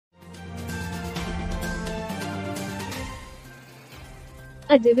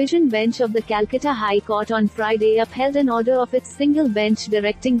A division bench of the Calcutta High Court on Friday upheld an order of its single bench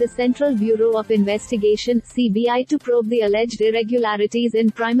directing the Central Bureau of Investigation (CBI) to probe the alleged irregularities in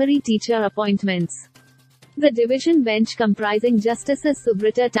primary teacher appointments. The division bench, comprising Justices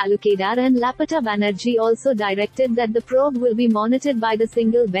Subrata Talukadar and Lapata Banerjee, also directed that the probe will be monitored by the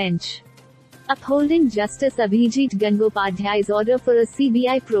single bench. Upholding Justice Abhijit Gangopadhyay's order for a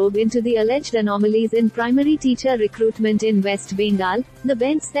CBI probe into the alleged anomalies in primary teacher recruitment in West Bengal, the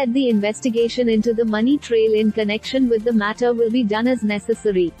bench said the investigation into the money trail in connection with the matter will be done as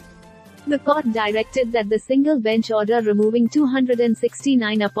necessary. The court directed that the single bench order removing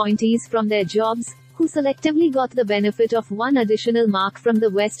 269 appointees from their jobs, who selectively got the benefit of one additional mark from the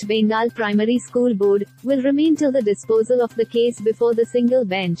West Bengal Primary School Board, will remain till the disposal of the case before the single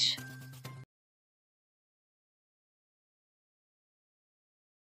bench.